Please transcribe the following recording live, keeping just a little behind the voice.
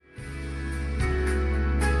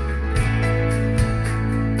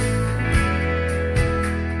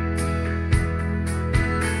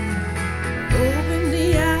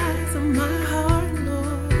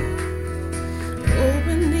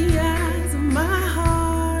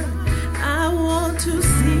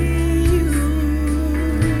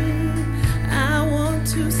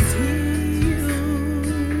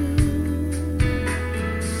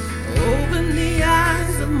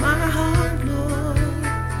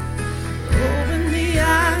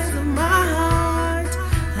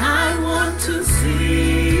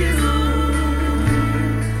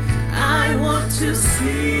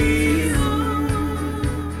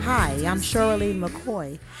I'm Shirley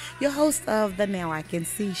McCoy, your host of the Now I Can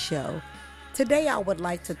See show. Today I would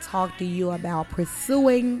like to talk to you about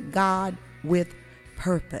pursuing God with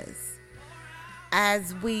purpose.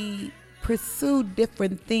 As we pursue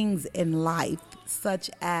different things in life, such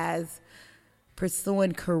as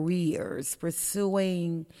pursuing careers,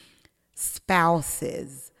 pursuing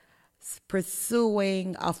spouses,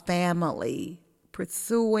 pursuing a family,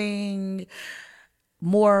 pursuing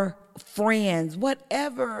more friends,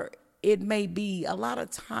 whatever it may be. A lot of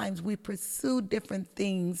times we pursue different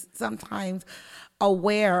things, sometimes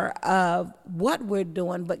aware of what we're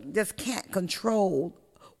doing, but just can't control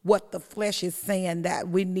what the flesh is saying that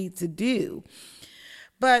we need to do.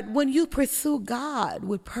 But when you pursue God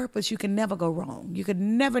with purpose, you can never go wrong. You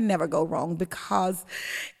can never go wrong, because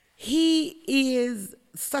He is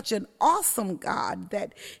such an awesome God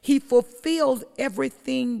that He fulfills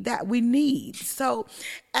everything that we need. So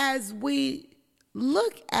as we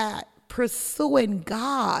look at pursuing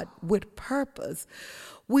God with purpose,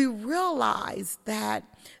 we realize that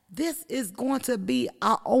this is going to be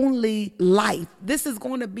our only life. This is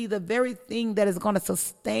going to be the very thing that is going to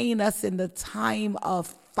sustain us in the time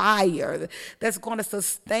of fire, that's going to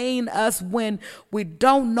sustain us when we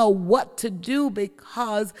don't know what to do,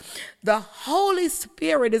 because the Holy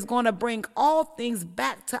Spirit is going to bring all things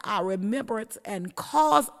back to our remembrance and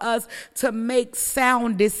cause us to make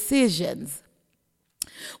sound decisions.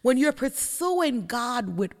 When you're pursuing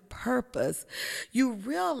God with purpose, you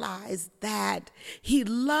realize that He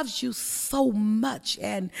loves you so much,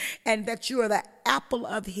 and that you are the apple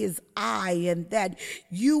of His eye, and that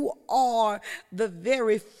you are the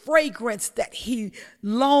very fragrance that He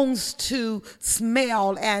longs to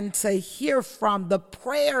smell and to hear from, the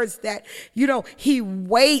prayers that, He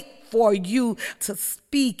waits for you to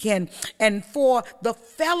speak, and for the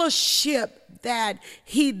fellowship that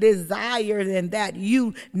He desired and that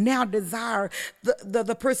you now desire.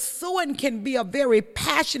 The pursuing can be a very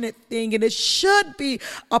passionate thing, and it should be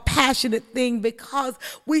a passionate thing, because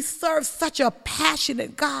we serve such a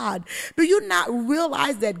passionate God. Do you not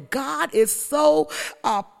realize that God is so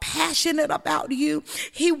passionate about you?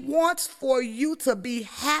 He wants for you to be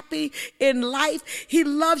happy in life. He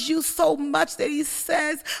loves you so much that He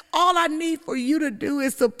says, all I need for you to do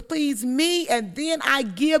is to please me, and then I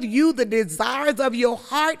give you the desires of your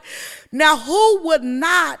heart. Now, who would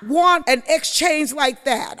not want an exchange like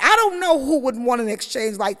that? I don't know who would want an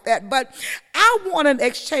exchange like that, but I want an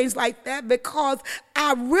exchange like that, because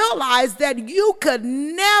I realize that you could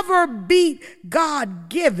never beat God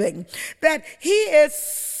giving, that He is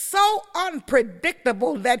so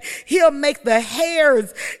unpredictable that He'll make the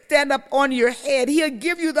hairs stand up on your head. He'll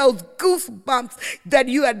give you those goosebumps that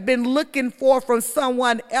you had been looking for from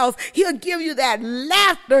someone else. He'll give you that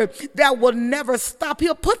laughter that will never stop.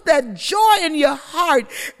 He'll put that joy in your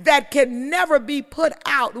heart that can never be put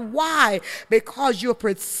out. Why? Because you're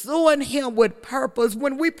pursuing Him with purpose.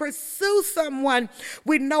 When we pursue someone,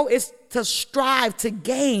 we know it's to strive to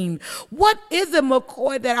gain. What is it,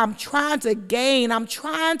 McCoy, that I'm trying to gain? I'm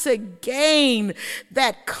trying to gain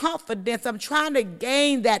that confidence. I'm trying to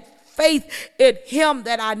gain that faith in Him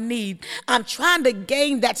that I need. I'm trying to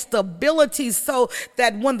gain that stability, so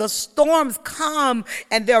that when the storms come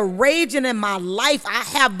and they're raging in my life, I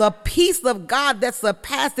have the peace of God that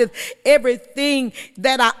surpasses everything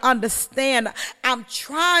that I understand. I'm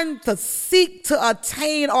trying to seek to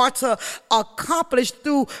attain or to accomplish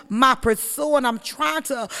through my pursuing. I'm trying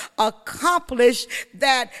to accomplish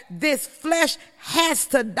that this flesh has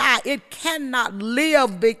to die. It cannot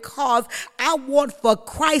live, because I want for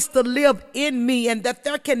Christ to live in me, and that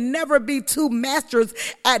there can never be two masters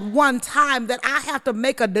at one time, that I have to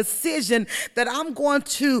make a decision that I'm going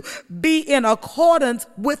to be in accordance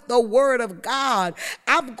with the Word of God.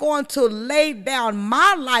 I'm going to lay down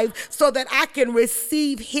my life so that I can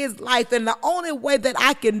receive His life, and the only way that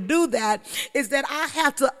I can do that is that I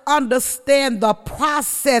have to understand the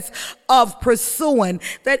process of pursuing,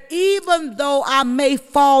 that even though I may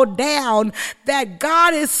fall down, that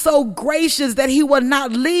God is so gracious that He will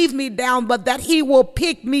not leave me down, but that He will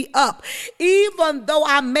pick me up. Even though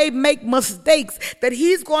I may make mistakes, that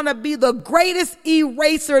He's going to be the greatest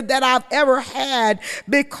eraser that I've ever had,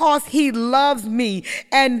 because He loves me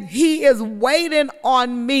and He is waiting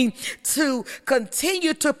on me to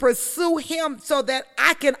continue to pursue Him, so that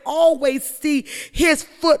I can always see His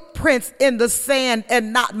footprints in the sand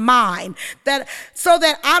and not mine. So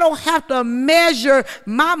that I don't have to measure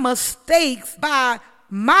my mistakes by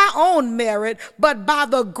my own merit, but by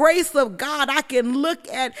the grace of God, I can look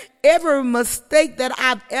at every mistake that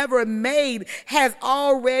I've ever made has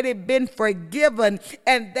already been forgiven,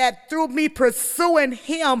 and that through me pursuing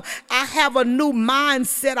him, I have a new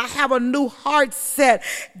mindset. I have a new heart set,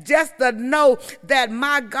 just to know that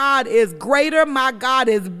my God is greater. My God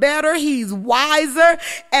is better. He's wiser,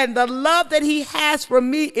 and the love that he has for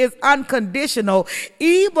me is unconditional.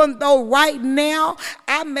 Even though right now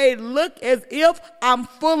I may look as if I'm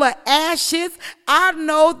full of ashes, I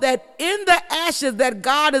know that in the ashes that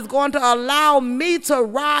God is going to allow me to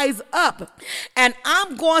rise up, and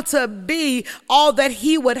I'm going to be all that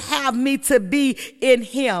he would have me to be in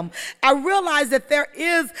him. I realize that there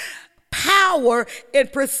is power in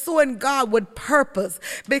pursuing God with purpose,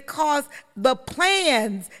 because the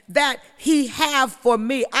plans that he have for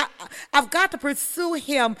me, I've got to pursue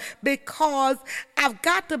him, because I've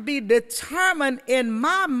got to be determined in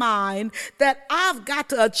my mind that I've got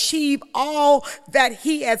to achieve all that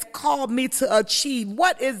he has called me to achieve.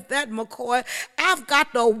 What is that, McCoy? I've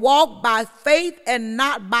got to walk by faith and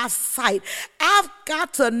not by sight. I've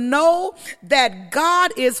got to know that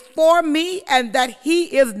God is for me and that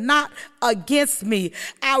he is not against me.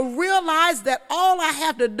 I realize that all I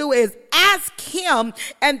have to do is ask him,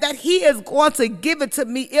 and that he is going to give it to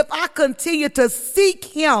me. If I continue to seek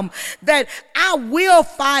him, that I will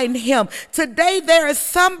find him. Today there is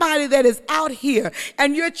somebody that is out here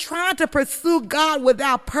and you're trying to pursue God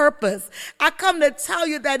without purpose. I come to tell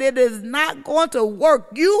you that it is not going to work.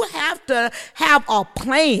 You have to have a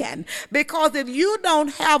plan, because if you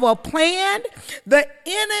don't have a plan, the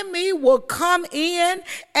enemy will come in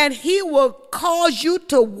and he will cause you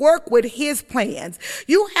to work with his plans.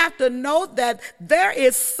 You have to know that there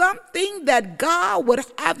is something that God would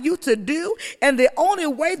have you to do, and the only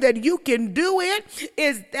way that you can do it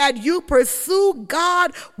is that you pursue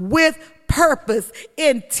God with purpose,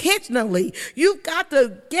 intentionally. You've got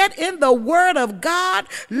to get in the word of God.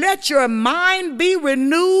 Let your mind be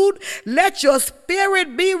renewed. Let your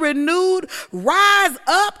spirit be renewed. Rise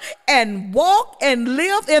up and walk and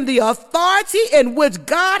live in the authority in which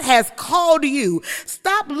God has called you.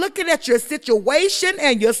 Stop looking at your situation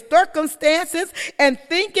and your circumstances and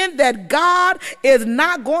thinking that God is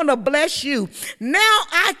not going to bless you. Now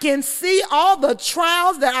I can see all the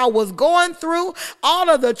trials that I was going through, all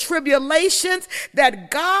of the tribulations,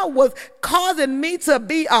 that God was causing me to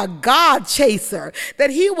be a God chaser,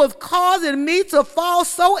 that he was causing me to fall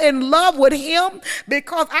so in love with him,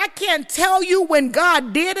 because I can't tell you when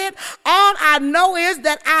God did it. All I know is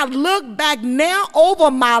that I look back now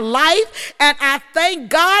over my life and I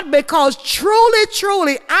thank God, because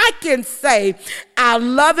truly, I can say I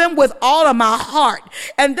love him with all of my heart.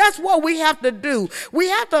 And that's what we have to do. We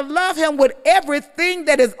have to love him with everything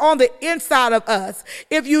that is on the inside of us.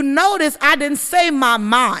 If you notice, I didn't say my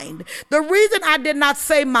mind. The reason I did not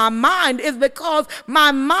say my mind is because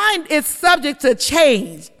my mind is subject to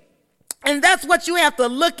change. And that's what you have to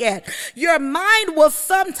look at. Your mind will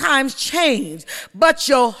sometimes change, but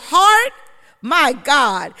your heart, my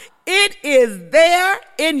God, it is there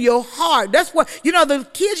in your heart. That's what, the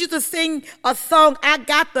kids used to sing a song, I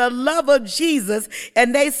got the love of Jesus.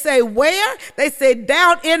 And they say, where? They say,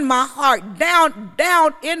 down in my heart,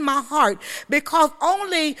 down in my heart. Because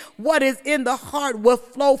only what is in the heart will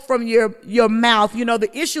flow from your mouth. The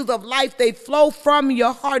issues of life, they flow from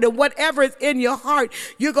your heart. And whatever is in your heart,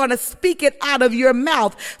 you're going to speak it out of your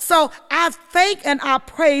mouth. So I thank and I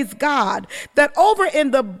praise God that over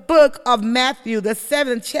in the book of Matthew, the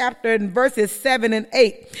 7th chapter, in verses 7 and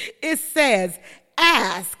 8, it says,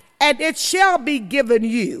 ask and it shall be given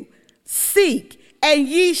you, seek and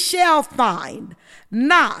ye shall find,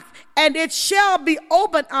 knock and it shall be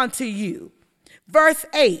opened unto you. Verse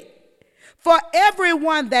 8, for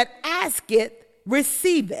everyone that asketh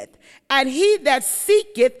receiveth, and he that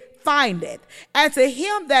seeketh findeth, and to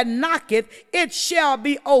him that knocketh it shall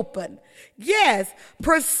be opened. Yes,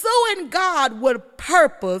 pursuing God with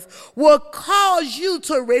purpose will cause you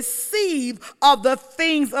to receive of the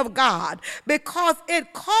things of God, because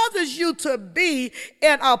it causes you to be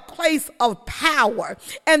in a place of power.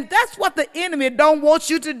 And that's what the enemy don't want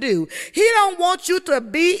you to do. He don't want you to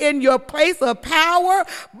be in your place of power,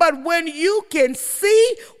 but when you can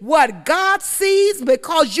see what God sees,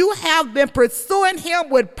 because you have been pursuing him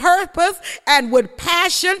with purpose and with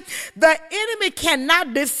passion, the enemy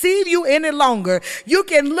cannot deceive you you any longer. You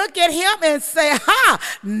can look at him and say,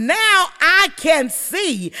 now I can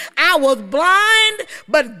see. I was blind,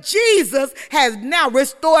 but Jesus has now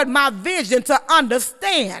restored my vision to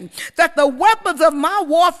understand that the weapons of my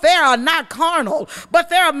warfare are not carnal, but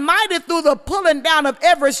they're mighty through the pulling down of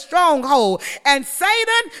every stronghold. And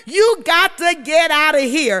Satan, you got to get out of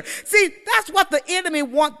here. See, that's what the enemy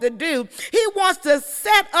wants to do. He wants to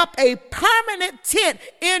set up a permanent tent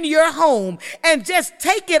in your home and just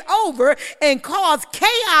take it over and cause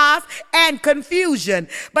chaos and confusion.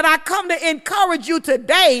 But I come to encourage you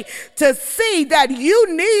today to see that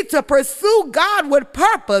you need to pursue God with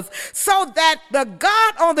purpose so that the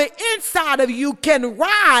God on the inside of you can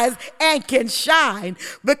rise and can shine.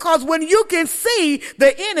 Because when you can see,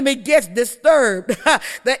 the enemy gets disturbed.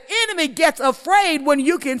 The enemy gets afraid when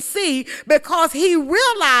you can see, because he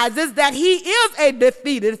realizes that he is a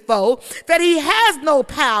defeated foe, that he has no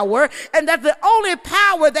power, and that the only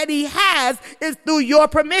power that he has is through your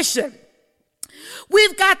permission.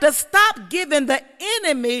 We've got to stop giving the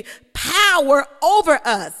enemy power over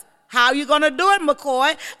us. How are you going to do it,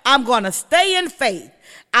 McCoy? I'm going to stay in faith.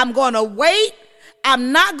 I'm going to wait.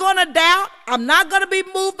 I'm not going to doubt. I'm not going to be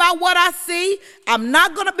moved by what I see. I'm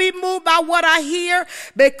not going to be moved by what I hear,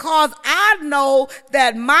 because I know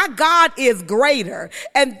that my God is greater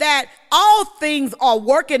and that all things are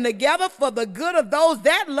working together for the good of those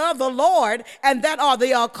that love the Lord and that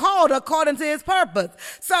are called according to his purpose.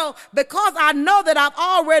 So because I know that I've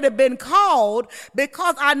already been called,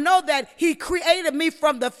 because I know that he created me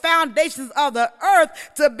from the foundations of the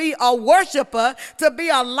earth to be a worshiper, to be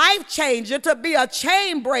a life changer, to be a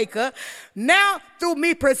chain breaker, now through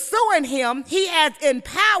me pursuing him, he has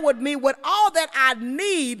empowered me with all that I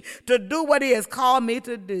need to do what he has called me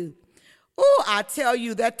to do. Oh, I tell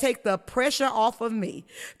you, that takes the pressure off of me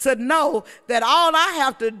to know that all I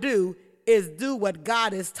have to do is do what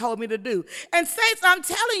God has told me to do. And saints, I'm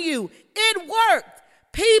telling you, it worked.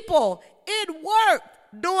 People, it worked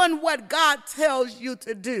doing what God tells you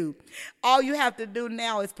to do. All you have to do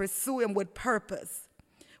now is pursue him with purpose.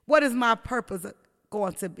 What is my purpose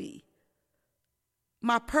going to be?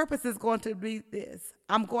 My purpose is going to be this.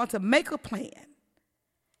 I'm going to make a plan,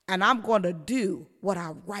 and I'm going to do what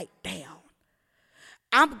I write down.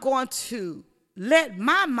 I'm going to let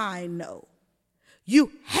my mind know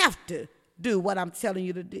you have to do what I'm telling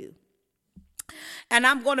you to do. And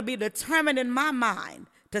I'm going to be determined in my mind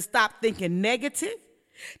to stop thinking negative,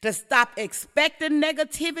 to stop expecting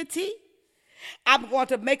negativity. I'm going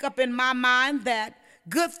to make up in my mind that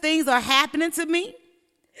good things are happening to me,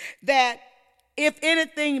 that if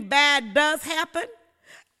anything bad does happen,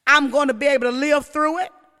 I'm going to be able to live through it.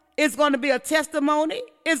 It's going to be a testimony.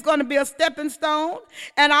 It's going to be a stepping stone.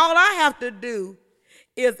 And all I have to do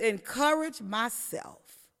is encourage myself.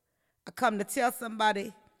 I come to tell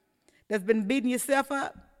somebody that's been beating yourself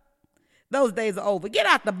up, those days are over. Get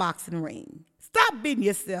out the boxing ring. Stop beating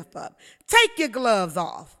yourself up. Take your gloves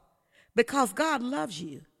off, because God loves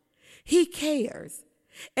you. He cares.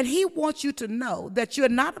 And he wants you to know that you're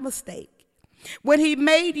not a mistake. When he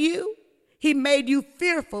made you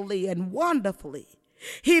fearfully and wonderfully.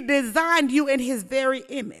 He designed you in his very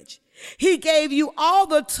image. He gave you all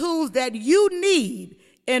the tools that you need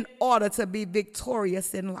in order to be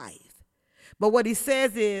victorious in life. But what he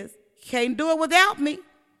says is, you can't do it without me.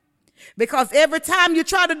 Because every time you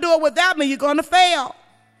try to do it without me, you're going to fail.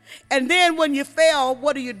 And then when you fail,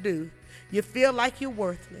 what do? You feel like you're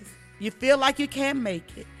worthless. You feel like you can't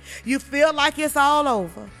make it. You feel like it's all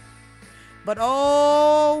over. But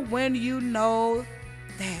oh, when you know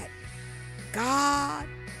that God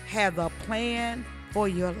has a plan for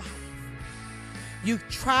your life, you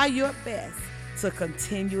try your best to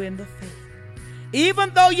continue in the faith.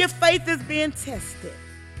 Even though your faith is being tested,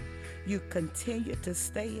 you continue to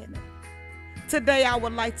stay in it. Today, I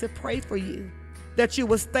would like to pray for you that you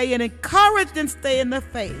will stay encouraged and stay in the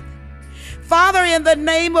faith. Father, in the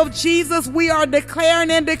name of Jesus, we are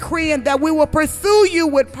declaring and decreeing that we will pursue you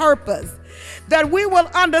with purpose, that we will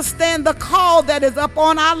understand the call that is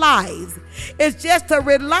upon our lives. It's just to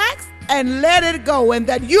relax and let it go, and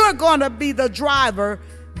that you're going to be the driver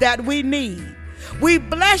that we need. We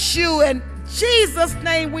bless you. In Jesus'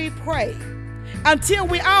 name we pray. Until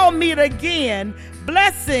we all meet again,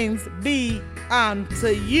 blessings be unto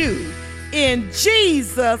you. In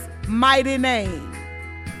Jesus' mighty name.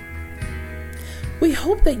 We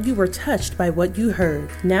hope that you were touched by what you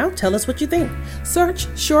heard. Now tell us what you think. Search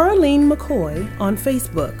Shirlene McCoy on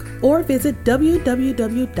Facebook or visit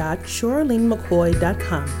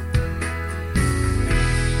www.shirlenemccoy.com.